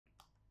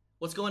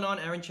What's going on?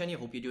 Aaron Chen here.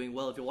 Hope you're doing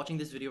well. If you're watching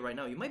this video right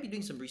now, you might be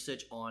doing some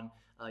research on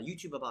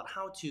YouTube about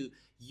how to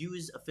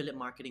use affiliate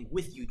marketing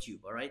with YouTube.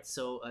 All right.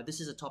 So this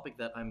is a topic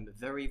that I'm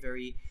very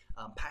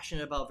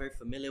passionate about, very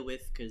familiar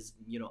with, because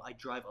I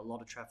drive a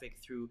lot of traffic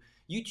through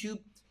YouTube,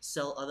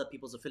 sell other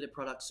people's affiliate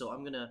products. So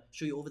I'm gonna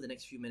show you over the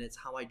next few minutes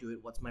how I do it,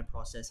 what's my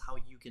process, how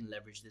you can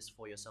leverage this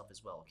for yourself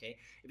as well. Okay.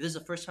 If this is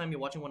the first time you're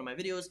watching one of my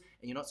videos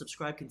and you're not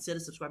subscribed, consider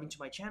subscribing to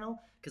my channel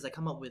because I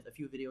come up with a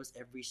few videos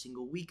every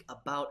single week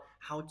about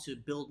how to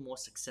build more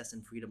success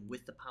and freedom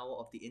with the power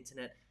of the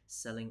internet,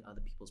 selling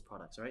other people's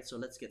products. All right, so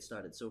let's get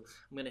started. So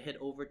I'm going to head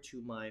over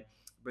to my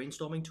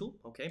brainstorming tool,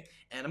 okay,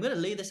 and I'm going to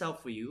lay this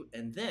out for you,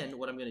 and then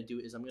what I'm going to do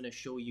is I'm going to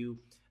show you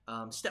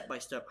step by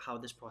step how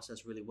this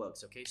process really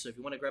works. Okay, so if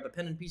you want to grab a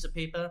pen and piece of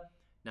paper,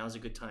 now's a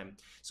good time.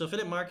 So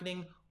affiliate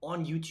marketing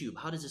on YouTube,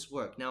 how does this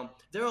work? Now,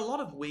 there are a lot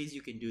of ways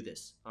you can do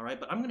this, all right,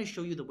 but I'm going to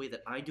show you the way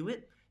that I do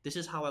it. This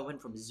is how I went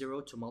from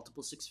 0 to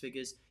multiple six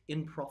figures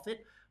in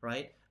profit,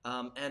 right?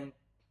 And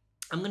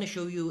I'm going to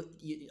show you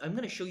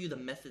the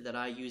method that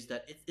I use.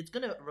 That it's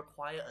going to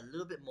require a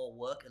little bit more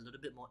work, a little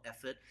bit more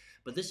effort,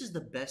 but this is the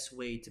best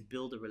way to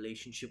build a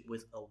relationship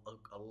with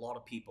a lot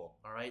of people.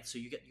 All right, so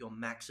you get your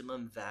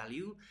maximum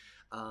value,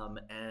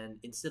 and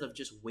instead of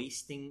just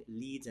wasting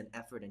leads and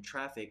effort and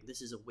traffic,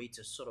 this is a way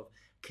to sort of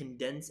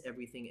condense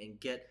everything and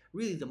get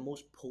really the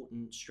most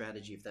potent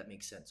strategy, if that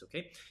makes sense.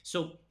 Okay,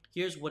 so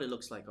here's what it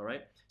looks like. All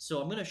right, so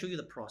I'm going to show you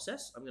the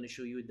process. I'm going to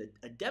show you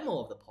a demo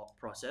of the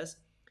process.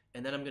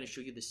 And then I'm going to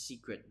show you the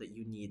secret that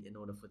you need in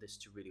order for this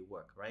to really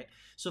work, right?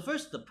 So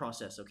first, the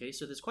process, okay?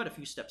 So there's quite a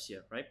few steps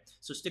here, right?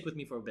 So stick with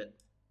me for a bit.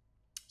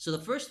 So the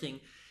first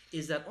thing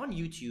is that on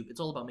YouTube, it's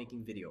all about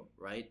making video,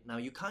 right? Now,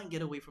 you can't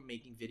get away from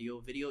making video.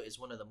 Video is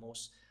one of the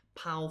most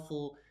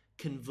powerful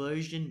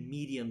conversion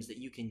mediums that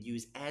you can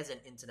use as an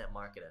internet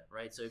marketer,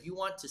 right? So if you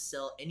want to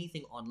sell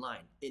anything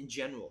online in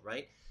general,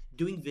 right?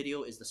 Doing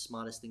video is the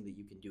smartest thing that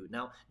you can do.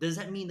 Now, does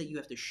that mean that you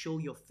have to show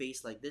your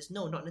face like this?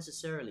 No, not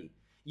necessarily.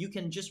 You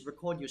can just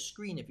record your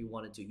screen if you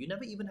wanted to. You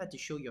never even had to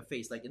show your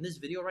face. Like in this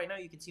video right now,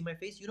 you can see my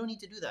face. You don't need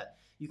to do that.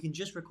 You can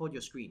just record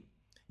your screen.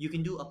 You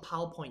can do a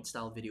PowerPoint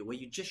style video where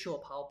you just show a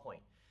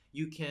PowerPoint.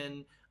 You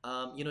can,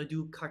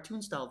 do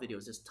cartoon style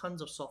videos. There's tons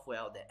of software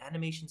out there,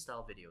 animation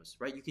style videos,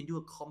 right? You can do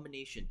a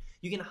combination.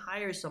 You can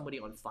hire somebody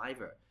on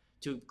Fiverr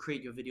to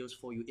create your videos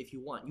for you if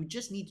you want. You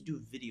just need to do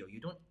video.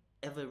 You don't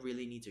ever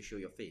really need to show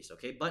your face,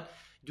 okay? But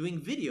doing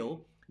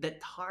video that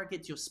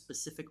targets your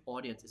specific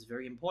audience is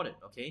very important,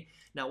 okay?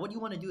 Now, what you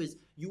want to do is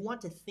you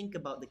want to think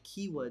about the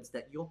keywords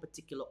that your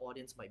particular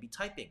audience might be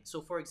typing.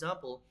 So for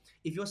example,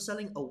 if you're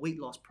selling a weight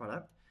loss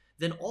product,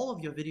 then all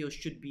of your videos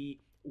should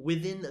be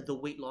within the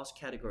weight loss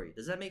category.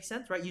 Does that make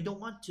sense, right? You don't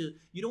want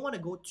to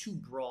go too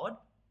broad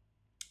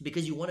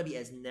because you want to be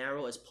as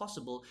narrow as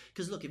possible.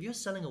 Because look, if you're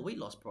selling a weight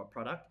loss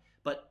product,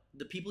 but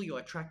the people you're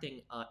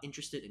attracting are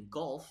interested in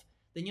golf,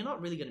 then you're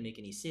not really going to make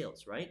any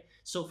sales, right?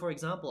 So for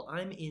example,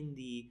 I'm in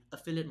the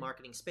affiliate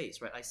marketing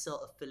space, right? I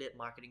sell affiliate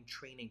marketing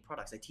training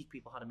products. I teach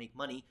people how to make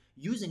money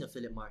using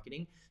affiliate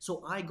marketing.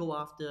 So I go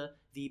after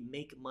the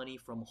make money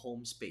from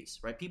home space,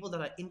 right? People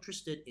that are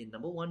interested in,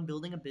 number one,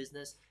 building a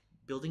business,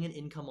 building an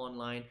income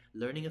online,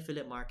 learning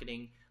affiliate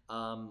marketing,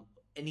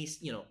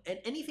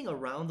 anything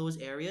around those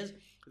areas.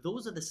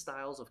 Those are the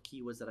styles of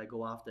keywords that I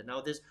go after.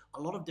 Now, there's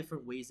a lot of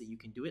different ways that you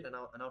can do it, and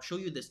I'll show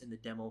you this in the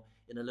demo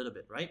in a little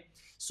bit, right?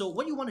 So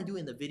what you want to do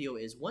in the video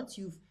is once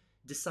you've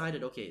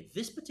decided, okay,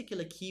 this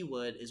particular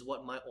keyword is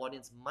what my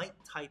audience might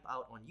type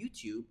out on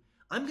YouTube,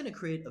 I'm going to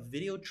create a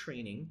video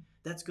training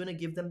that's going to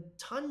give them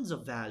tons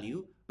of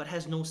value but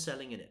has no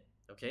selling in it.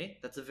 Okay,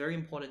 that's a very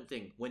important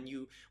thing. When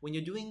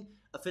you're doing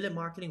affiliate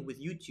marketing with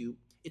YouTube,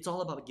 it's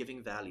all about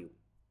giving value.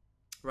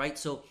 Right,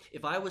 so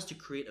if I was to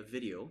create a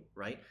video,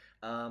 right,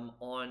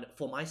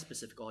 for my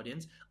specific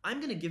audience, I'm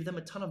going to give them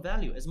a ton of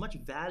value, as much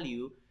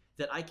value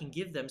that I can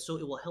give them, so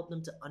it will help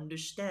them to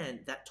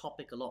understand that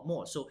topic a lot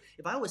more. So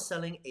if I was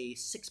selling a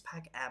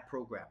six-pack ab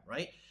program,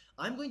 right,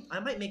 I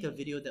might make a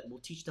video that will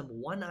teach them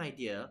one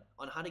idea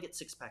on how to get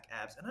six-pack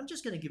abs, and I'm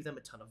just going to give them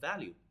a ton of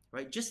value.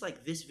 Right, just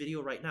like this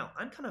video right now,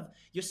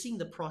 you're seeing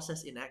the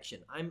process in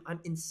action. I'm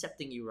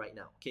incepting you right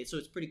now. Okay, so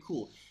it's pretty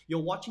cool.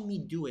 You're watching me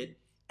do it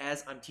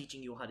as I'm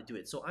teaching you how to do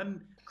it. So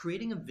I'm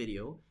creating a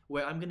video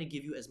where I'm going to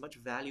give you as much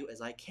value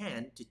as I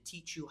can to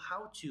teach you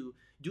how to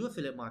do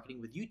affiliate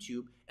marketing with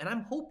YouTube. And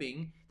I'm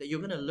hoping that you're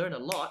going to learn a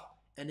lot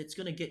and it's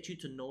going to get you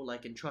to know,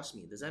 like, and trust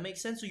me. Does that make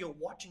sense? So you're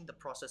watching the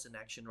process in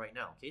action right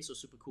now. Okay, so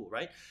super cool,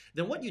 right?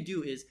 Then what you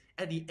do is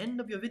at the end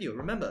of your video,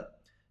 remember,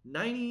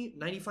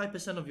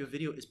 95% of your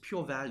video is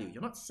pure value.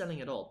 You're not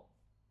selling at all.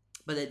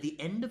 But at the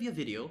end of your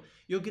video,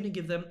 you're going to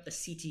give them a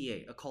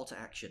CTA, a call to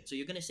action. So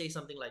you're going to say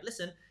something like,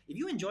 listen, if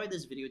you enjoyed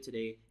this video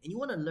today and you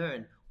want to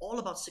learn all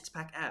about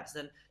six-pack abs,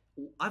 then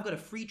I've got a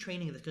free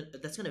training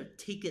that's going to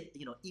take it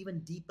even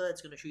deeper.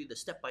 It's going to show you the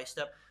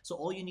step-by-step. So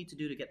all you need to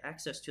do to get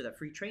access to that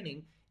free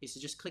training is to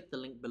just click the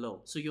link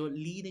below. So you're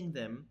leading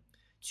them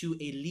to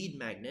a lead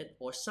magnet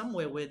or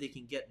somewhere where they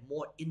can get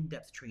more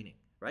in-depth training,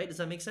 right? Does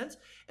that make sense?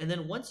 And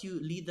then once you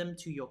lead them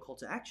to your call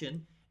to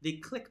action, they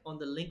click on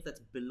the link that's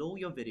below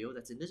your video,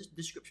 that's in this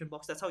description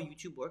box. That's how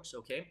YouTube works,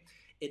 okay?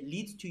 It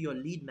leads to your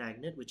lead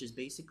magnet, which is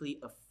basically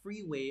a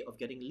free way of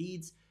getting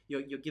leads.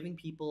 You're giving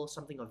people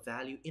something of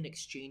value in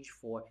exchange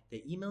for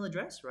their email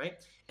address, right?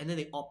 And then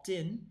they opt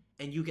in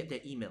and you get their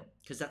email,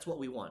 because that's what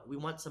we want. We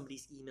want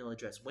somebody's email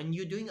address. When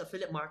you're doing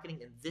affiliate marketing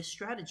in this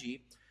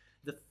strategy,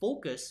 the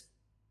focus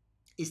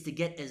is to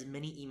get as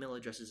many email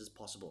addresses as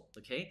possible,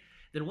 okay?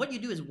 Then what you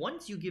do is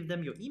once you give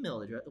them your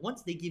email address,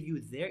 once they give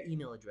you their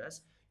email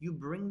address, you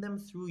bring them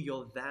through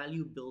your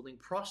value building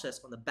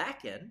process on the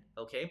back end,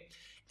 okay?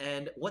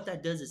 And what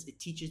that does is it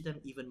teaches them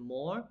even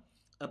more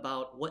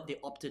about what they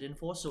opted in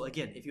for. So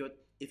again, if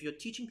you're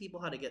teaching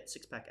people how to get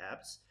six-pack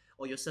abs,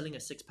 or you're selling a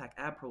six-pack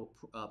ab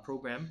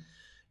program,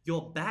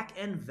 your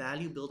back-end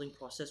value building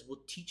process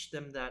will teach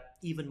them that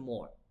even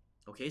more.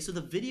 Okay, so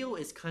the video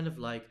is kind of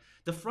like,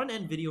 the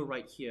front-end video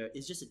right here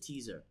is just a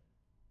teaser.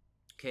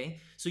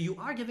 Okay, so you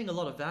are giving a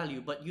lot of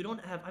value, but you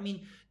don't have, I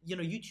mean, you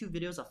know, YouTube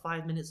videos are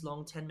 5 minutes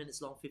long, 10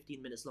 minutes long,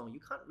 15 minutes long.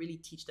 You can't really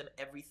teach them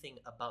everything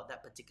about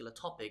that particular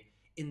topic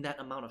in that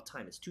amount of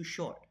time. It's too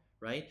short,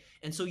 right?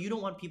 And so you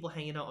don't want people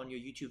hanging out on your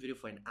YouTube video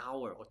for an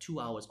hour or 2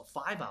 hours or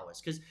 5 hours,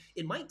 because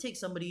it might take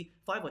somebody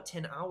 5 or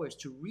 10 hours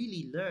to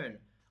really learn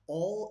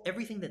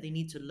everything that they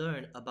need to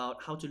learn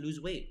about how to lose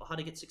weight, or how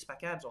to get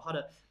six-pack abs, or how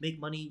to make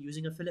money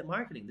using affiliate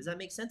marketing. Does that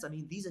make sense? I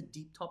mean, these are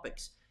deep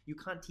topics. You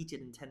can't teach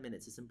it in 10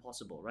 minutes. It's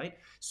impossible, right?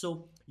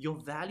 So your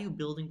value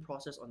building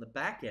process on the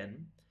back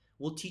end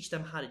will teach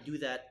them how to do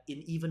that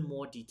in even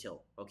more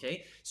detail,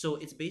 okay? So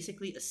it's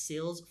basically a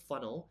sales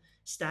funnel,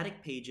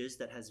 static pages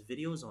that has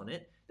videos on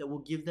it that will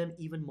give them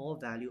even more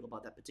value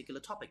about that particular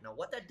topic. Now,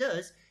 what that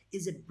does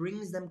is it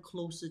brings them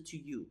closer to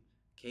you.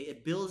 Okay,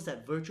 it builds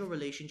that virtual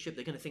relationship.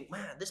 They're going to think,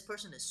 man, this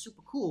person is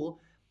super cool.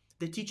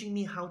 They're teaching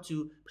me how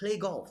to play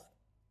golf,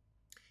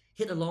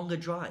 hit a longer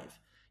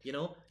drive, you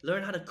know,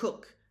 learn how to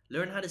cook,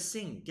 learn how to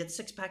sing, get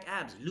six-pack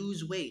abs,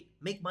 lose weight,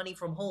 make money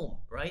from home,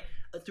 right?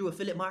 Through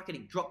affiliate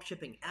marketing, drop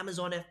shipping,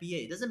 Amazon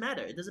FBA. It doesn't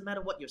matter. It doesn't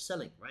matter what you're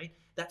selling, right?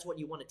 That's what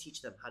you want to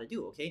teach them how to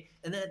do, okay?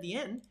 And then at the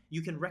end,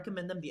 you can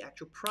recommend them the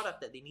actual product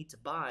that they need to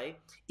buy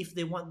if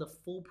they want the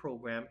full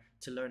program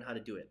to learn how to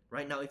do it,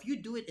 right? Now, if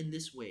you do it in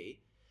this way,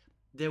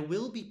 there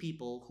will be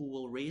people who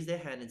will raise their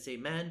hand and say,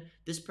 man,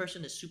 this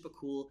person is super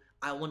cool.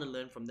 I want to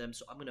learn from them,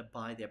 so I'm going to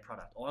buy their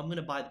product, or I'm going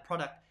to buy the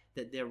product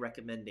that they're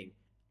recommending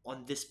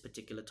on this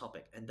particular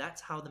topic. And that's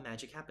how the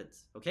magic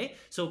happens, okay?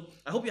 So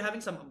I hope you're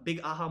having some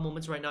big aha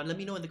moments right now. Let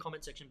me know in the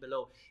comment section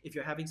below if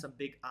you're having some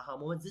big aha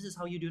moments. This is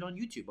how you do it on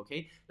YouTube,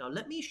 okay? Now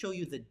let me show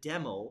you the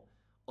demo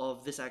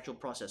of this actual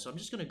process. So I'm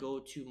just going to go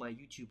to my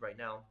YouTube right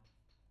now,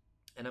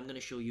 and I'm going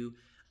to show you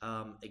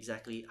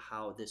exactly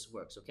how this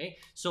works, okay?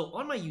 So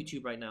on my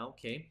YouTube right now,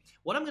 okay,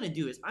 what I'm gonna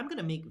do is I'm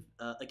gonna make,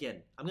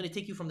 again, I'm gonna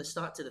take you from the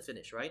start to the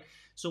finish, right?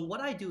 So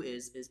what I do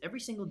is every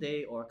single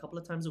day or a couple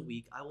of times a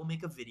week, I will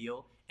make a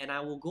video and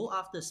I will go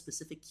after a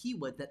specific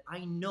keyword that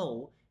I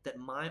know that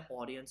my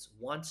audience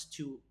wants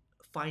to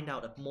find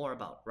out more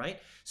about, right?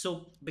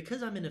 So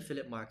because I'm in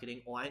affiliate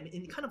marketing, or I'm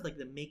in kind of like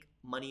the make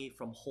money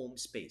from home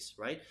space,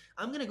 right?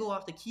 I'm gonna go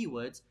after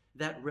keywords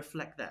that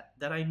reflect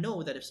that I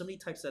know that if somebody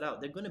types that out,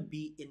 they're gonna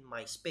be in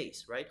my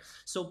space, right?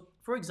 So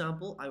for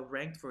example, I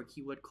ranked for a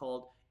keyword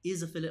called,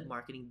 is affiliate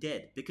marketing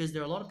dead? Because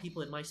there are a lot of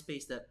people in my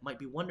space that might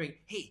be wondering,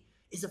 hey,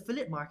 is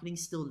affiliate marketing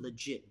still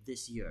legit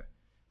this year,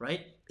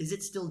 right? Is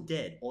it still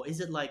dead? Or is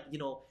it like,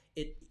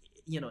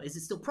 is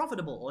it still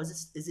profitable, or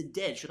is it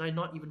dead? Should I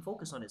not even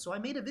focus on it? So I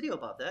made a video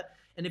about that,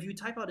 and if you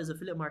type out, is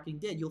affiliate marketing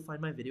dead, you'll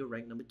find my video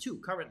ranked number 2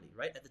 currently,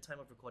 right, at the time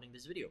of recording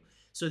this video.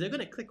 So they're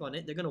going to click on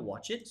it, they're going to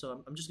watch it.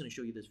 So I'm just going to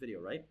show you this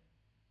video, right?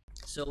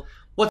 So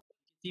what,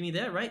 see me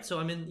there, right? So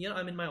I'm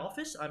in my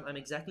office, I'm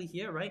exactly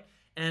here, right?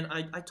 And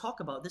I talk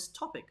about this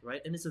topic,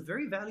 right? And it's a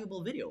very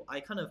valuable video. I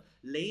kind of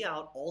lay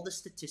out all the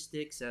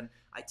statistics, and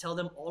I tell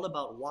them all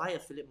about why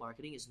affiliate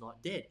marketing is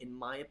not dead, in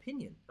my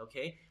opinion,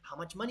 okay? How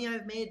much money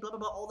I've made, blah, blah,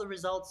 blah, all the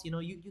results. You know,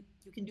 you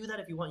can do that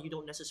if you want. You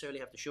don't necessarily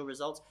have to show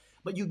results,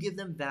 but you give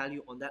them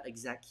value on that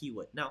exact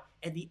keyword. Now,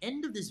 at the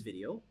end of this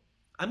video,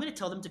 I'm going to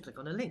tell them to click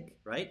on a link,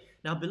 right?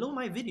 Now, below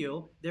my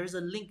video, there's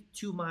a link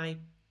to my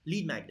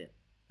lead magnet,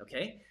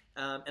 okay?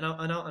 And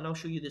I'll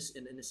show you this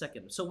in a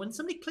second. So when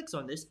somebody clicks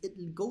on this,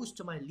 it goes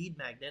to my lead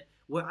magnet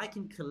where I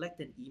can collect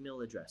an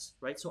email address,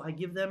 right? So I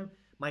give them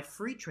my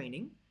free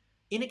training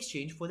in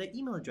exchange for their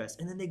email address,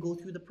 and then they go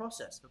through the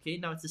process, okay?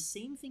 Now it's the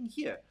same thing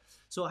here.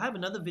 So I have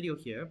another video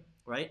here,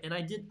 right? And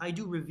I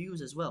do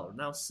reviews as well.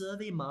 Now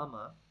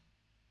SurveyMama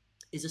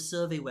is a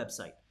survey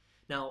website.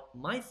 Now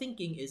my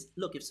thinking is,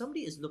 look, if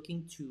somebody is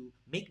looking to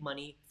make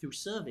money through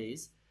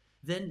surveys,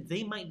 then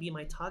they might be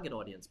my target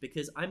audience,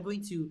 because I'm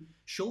going to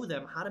show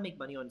them how to make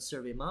money on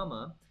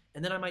SurveyMama,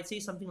 and then I might say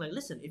something like,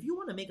 listen, if you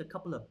want to make a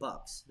couple of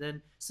bucks,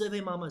 then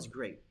SurveyMama is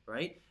great,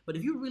 right? But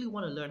if you really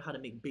want to learn how to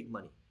make big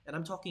money, and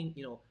I'm talking,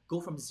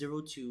 go from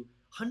zero to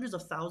hundreds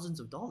of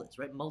thousands of dollars,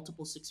 right?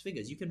 Multiple 6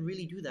 figures. You can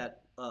really do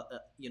that,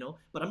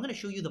 but I'm going to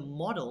show you the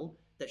model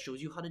that shows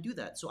you how to do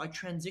that. So I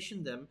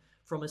transition them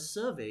from a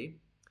survey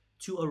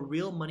to a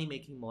real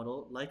money-making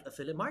model like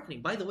affiliate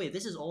marketing. By the way,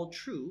 this is all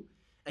true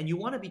And you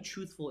want to be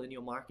truthful in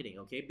your marketing,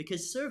 okay?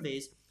 Because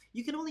surveys,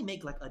 you can only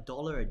make like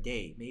 $1 a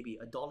day, maybe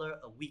 $1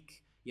 a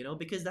week, you know,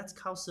 because that's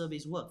how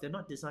surveys work. They're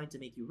not designed to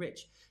make you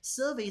rich.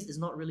 Surveys is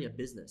not really a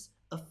business.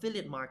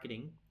 Affiliate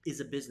marketing is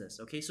a business,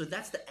 okay? So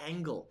that's the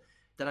angle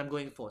that I'm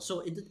going for.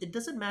 So it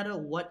doesn't matter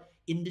what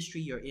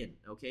industry you're in,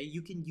 okay?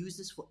 You can use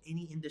this for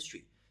any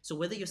industry. So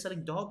whether you're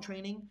selling dog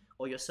training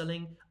or you're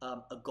selling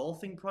a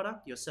golfing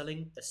product, you're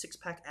selling a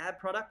six-pack ab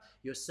product,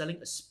 you're selling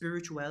a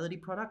spirituality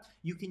product,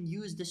 you can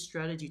use this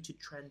strategy to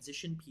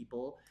transition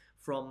people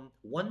from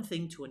one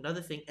thing to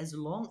another thing as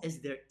long as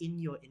they're in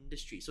your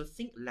industry. So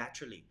think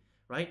laterally,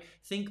 right?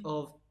 Think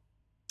of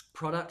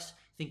products,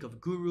 think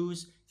of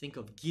gurus, think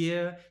of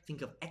gear,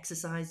 think of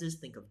exercises,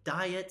 think of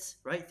diets,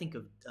 right? Think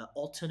of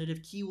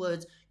alternative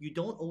keywords. You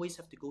don't always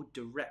have to go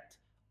direct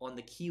on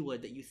the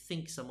keyword that you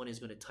think someone is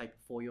going to type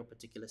for your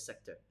particular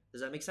sector. Does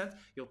that make sense?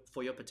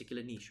 For your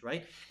particular niche,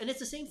 right? And it's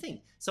the same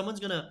thing. Someone's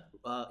gonna,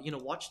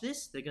 watch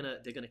this. They're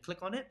gonna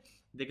click on it.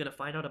 They're gonna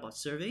find out about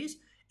surveys,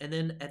 and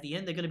then at the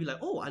end, they're gonna be like,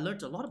 "Oh, I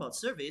learned a lot about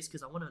surveys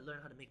because I want to learn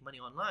how to make money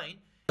online."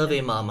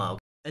 Survey Mama.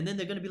 And then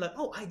they're gonna be like,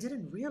 "Oh, I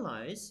didn't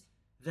realize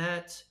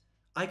that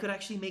I could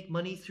actually make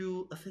money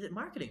through affiliate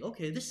marketing.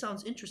 Okay, this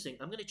sounds interesting.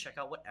 I'm gonna check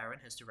out what Aaron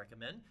has to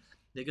recommend."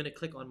 They're gonna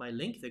click on my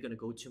link. They're gonna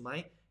go to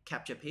my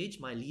capture page,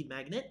 my lead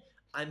magnet.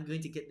 I'm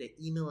going to get their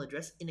email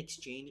address in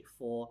exchange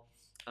for,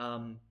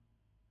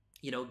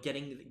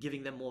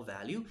 giving them more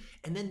value,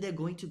 and then they're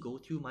going to go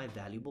through my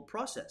valuable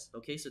process.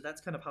 Okay, so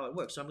that's kind of how it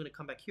works. So I'm going to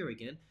come back here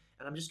again,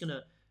 and I'm just going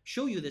to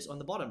show you this on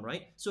the bottom,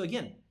 right? So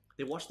again,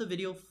 they watch the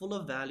video full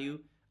of value.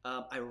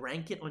 I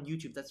rank it on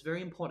YouTube. That's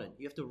very important.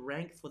 You have to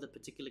rank for the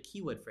particular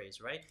keyword phrase,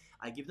 right?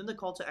 I give them the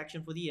call to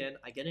action for the end.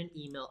 I get an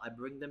email. I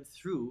bring them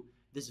through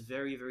this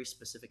very, very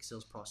specific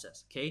sales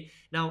process, okay?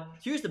 Now,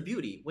 here's the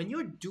beauty. When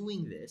you're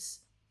doing this,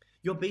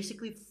 you're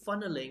basically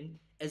funneling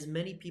as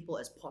many people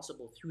as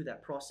possible through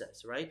that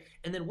process, right?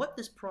 And then what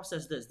this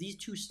process does, these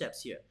two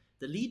steps here,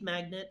 the lead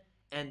magnet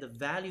and the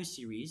value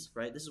series,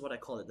 right? This is what I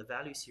call it, the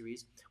value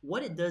series.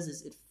 What it does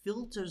is it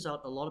filters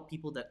out a lot of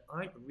people that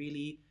aren't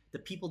really the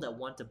people that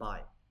want to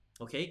buy,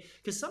 okay?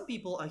 Because some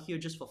people are here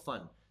just for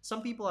fun.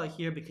 Some people are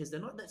here because they're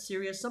not that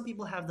serious. Some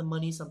people have the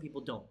money, some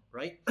people don't,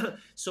 right?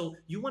 So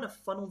you want to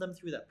funnel them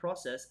through that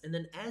process, and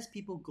then as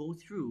people go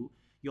through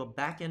your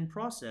back-end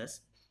process,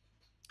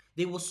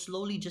 they will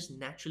slowly just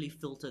naturally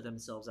filter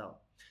themselves out.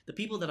 The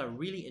people that are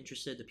really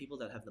interested, the people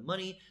that have the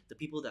money, the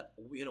people that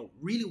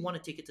really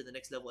want to take it to the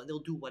next level, and they'll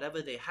do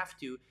whatever they have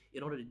to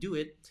in order to do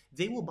it,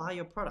 they will buy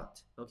your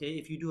product, okay,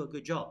 if you do a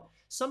good job.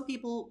 Some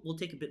people will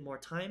take a bit more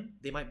time.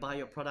 They might buy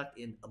your product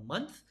in a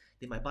month.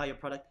 They might buy your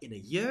product in a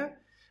year.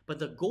 But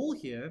the goal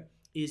here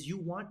is you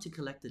want to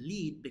collect a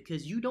lead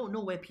because you don't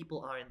know where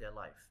people are in their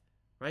life,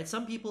 right?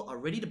 Some people are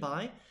ready to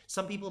buy.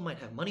 Some people might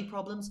have money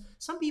problems.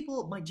 Some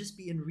people might just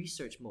be in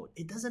research mode.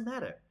 It doesn't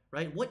matter,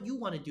 right? What you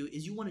want to do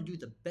is you want to do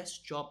the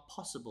best job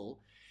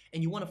possible,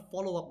 and you want to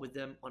follow up with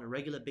them on a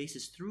regular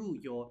basis through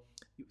your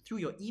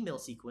email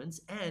sequence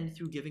and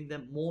through giving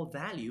them more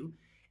value.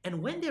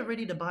 And when they're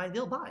ready to buy,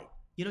 they'll buy.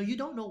 You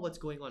don't know what's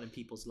going on in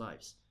people's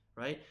lives,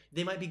 right?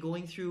 They might be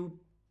going through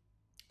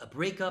a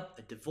breakup,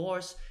 a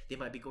divorce. They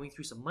might be going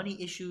through some money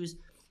issues.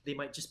 They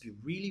might just be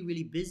really,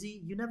 really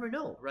busy. You never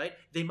know, right?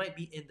 They might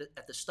be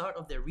at the start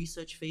of their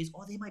research phase,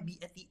 or they might be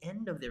at the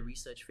end of their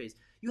research phase.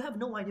 You have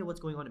no idea what's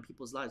going on in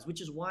people's lives,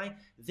 which is why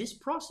this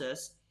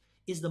process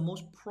is the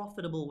most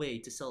profitable way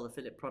to sell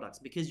affiliate products,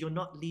 because you're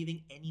not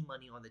leaving any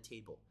money on the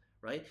table,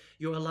 right?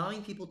 You're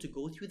allowing people to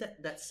go through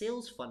that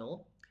sales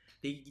funnel.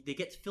 They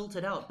get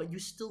filtered out, but you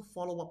still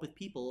follow up with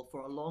people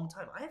for a long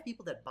time. I have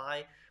people that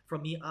buy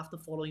from me after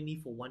following me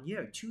for 1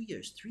 year, 2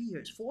 years, 3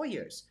 years, 4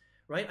 years,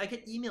 right? I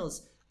get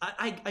emails.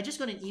 I just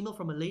got an email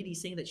from a lady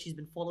saying that she's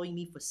been following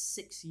me for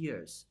 6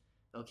 years,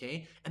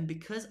 okay? And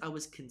because I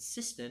was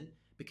consistent,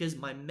 because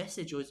my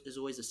message is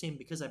always the same,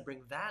 because I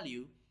bring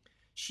value,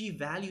 she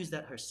values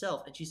that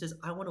herself, and she says,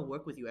 "I want to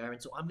work with you, Aaron,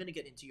 so I'm going to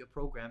get into your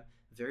program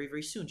very,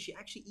 very soon." She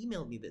actually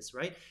emailed me this,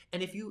 right?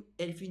 And if you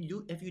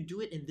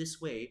do it in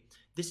this way,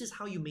 this is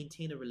how you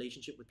maintain a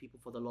relationship with people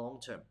for the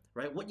long term,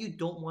 right? What you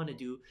don't want to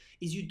do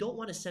is you don't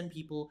want to send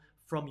people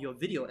from your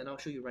video, and I'll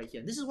show you right here.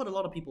 And this is what a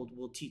lot of people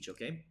will teach,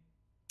 okay?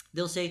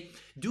 They'll say,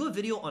 do a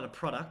video on a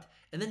product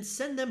and then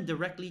send them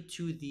directly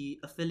to the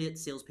affiliate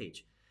sales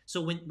page.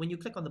 So when you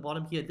click on the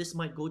bottom here, this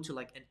might go to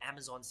like an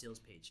Amazon sales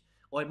page,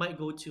 or it might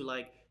go to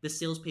like the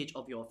sales page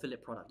of your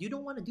affiliate product. You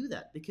don't want to do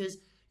that because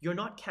you're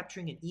not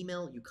capturing an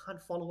email. You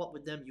can't follow up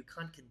with them. You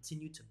can't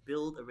continue to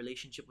build a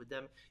relationship with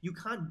them. You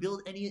can't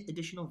build any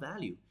additional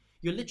value.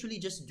 You're literally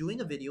just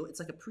doing a video. It's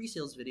like a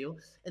pre-sales video,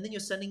 and then you're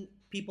sending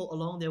people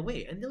along their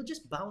way, and they'll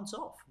just bounce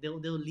off. They'll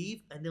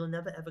leave, and they'll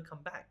never ever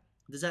come back.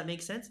 Does that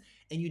make sense?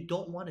 And you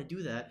don't want to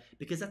do that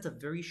because that's a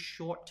very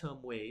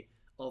short-term way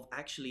of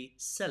actually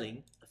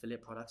selling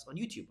affiliate products on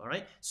YouTube, all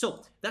right?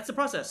 So that's the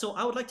process. So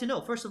I would like to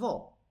know, first of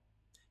all,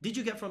 did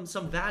you get from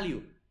some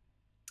value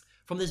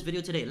from this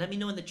video today? Let me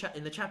know in the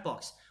chat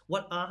box.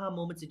 What aha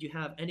moments did you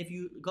have? And if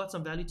you got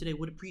some value today,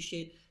 would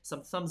appreciate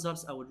some thumbs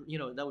ups. I would,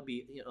 that would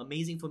be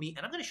amazing for me.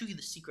 And I'm going to show you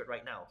the secret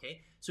right now,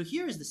 okay? So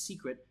here is the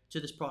secret to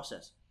this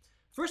process.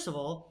 First of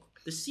all,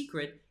 the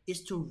secret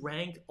is to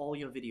rank all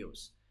your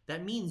videos.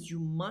 That means you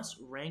must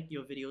rank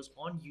your videos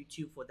on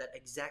YouTube for that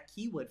exact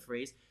keyword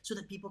phrase so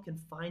that people can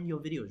find your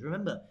videos.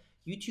 Remember,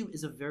 YouTube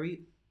is a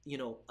very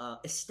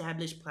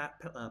established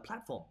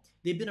platform.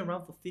 They've been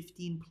around for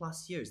 15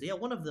 plus years. They are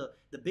one of the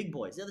big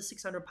boys. They're the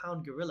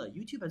 600-pound gorilla.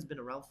 YouTube has been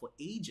around for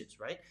ages,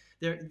 right?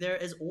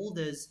 They're as old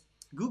as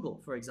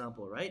Google, for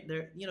example, right?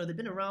 They've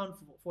been around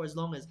for as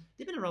long as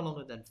they've been around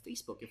longer than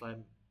Facebook,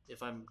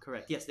 if I'm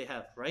correct. Yes, they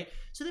have, right?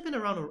 So they've been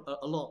around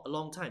a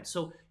long time.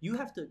 So you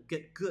have to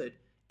get good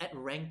at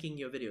ranking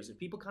your videos. If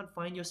people can't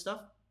find your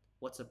stuff,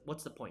 what's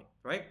the point,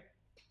 right?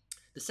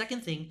 The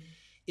second thing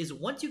is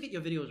once you get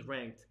your videos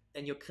ranked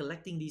and you're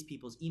collecting these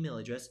people's email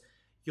address,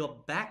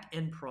 your back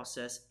end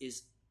process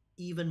is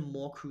even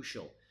more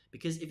crucial.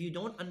 Because if you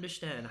don't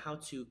understand how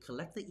to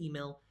collect the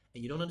email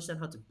and you don't understand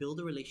how to build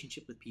a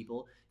relationship with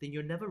people, then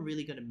you're never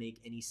really going to make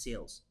any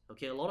sales.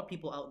 Okay, a lot of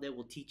people out there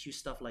will teach you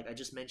stuff like I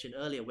just mentioned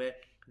earlier, where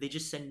they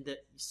just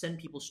send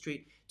people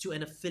straight to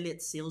an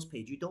affiliate sales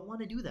page. You don't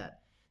want to do that.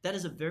 That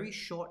is a very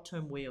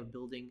short-term way of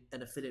building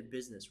an affiliate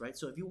business, right?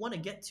 So if you want to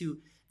get to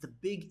the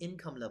big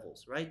income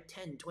levels, right?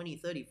 10, 20,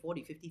 30,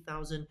 40,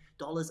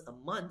 $50,000 a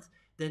month,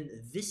 then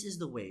this is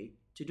the way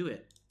to do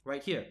it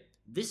right here.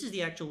 This is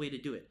the actual way to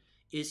do it,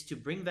 is to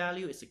bring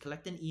value, is to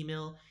collect an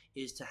email,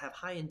 is to have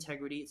high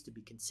integrity, it's to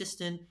be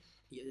consistent,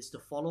 is to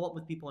follow up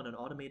with people on an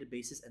automated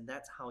basis, and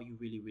that's how you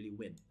really, really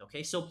win.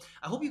 Okay, so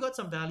I hope you got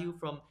some value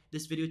from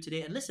this video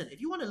today. And listen, if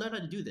you want to learn how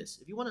to do this,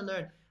 if you want to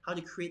learn how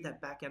to create that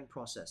back-end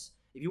process,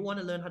 if you want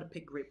to learn how to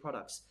pick great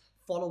products,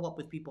 follow up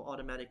with people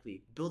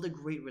automatically, build a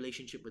great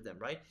relationship with them,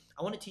 right?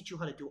 I want to teach you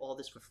how to do all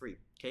this for free,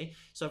 okay?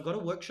 So I've got a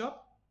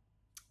workshop.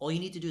 All you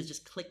need to do is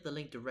just click the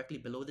link directly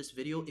below this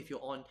video. If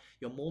you're on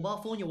your mobile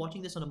phone, you're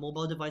watching this on a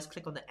mobile device,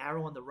 click on the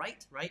arrow on the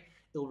right?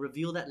 It'll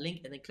reveal that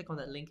link, and then click on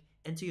that link,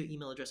 enter your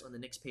email address on the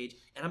next page,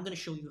 and I'm going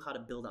to show you how to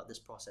build out this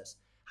process.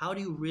 How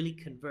do you really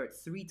convert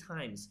 3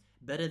 times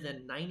better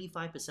than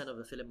 95% of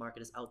affiliate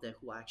marketers out there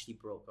who are actually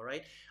broke, all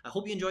right? I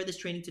hope you enjoyed this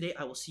training today.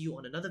 I will see you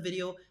on another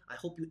video. I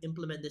hope you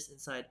implement this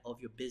inside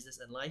of your business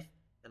and life,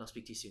 and I'll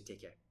speak to you soon.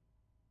 Take care.